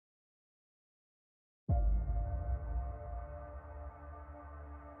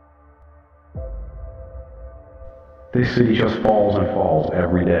This city just falls and falls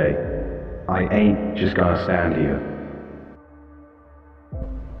every day. I ain't just gonna stand here.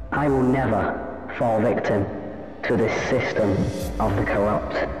 I will never fall victim to this system of the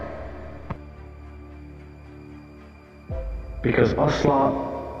corrupt. Because us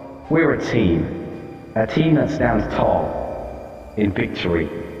lot, we're a team. A team that stands tall in victory.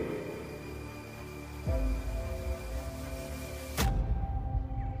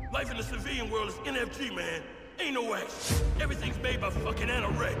 Life in the civilian world is NFG, man. Ain't no X. Everything's made by fucking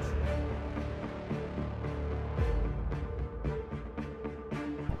anorex.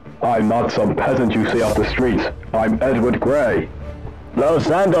 I'm not some peasant you see off the streets. I'm Edward Grey. Los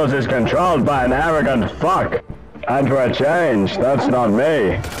Santos is controlled by an arrogant fuck. And for a change, that's not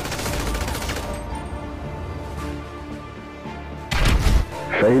me.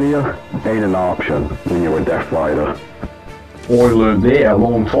 Failure ain't an option when you're a Death Rider. I learned that a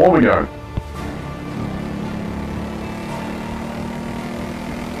long time ago.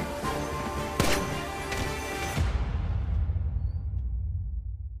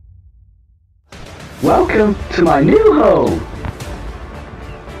 Welcome to my new home!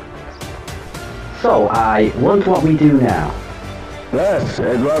 So, I wonder what we do now. This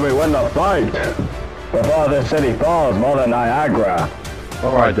is where we win the fight. Before this city falls more than Niagara.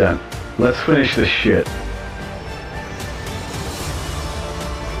 Alright then, let's finish this shit.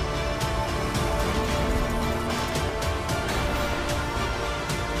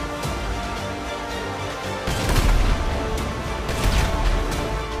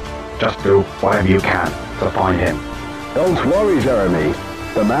 Just do whatever you can to find him. Don't worry, Jeremy.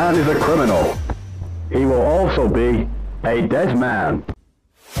 The man is a criminal. He will also be a dead man.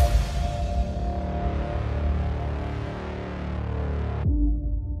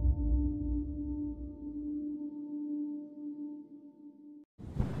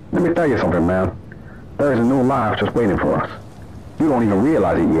 Let me tell you something, man. There is a new life just waiting for us. You don't even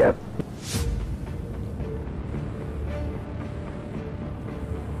realize it yet.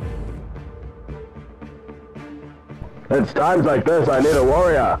 It's times like this I need a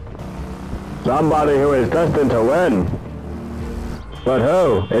warrior. Somebody who is destined to win. But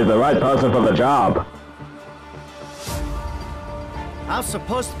who is the right person for the job? I'm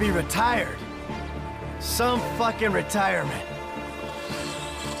supposed to be retired. Some fucking retirement.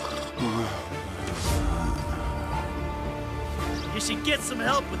 You should get some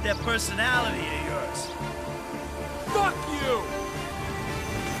help with that personality of yours. Fuck you!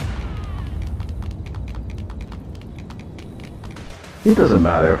 It doesn't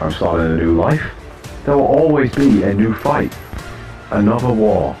matter if I'm starting a new life. There will always be a new fight. Another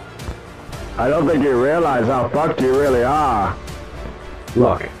war. I don't think you realize how fucked you really are.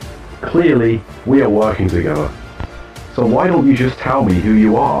 Look, clearly we are working together. So why don't you just tell me who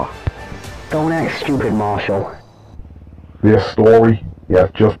you are? Don't act stupid, Marshal. This story has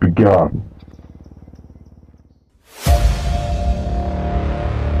just begun.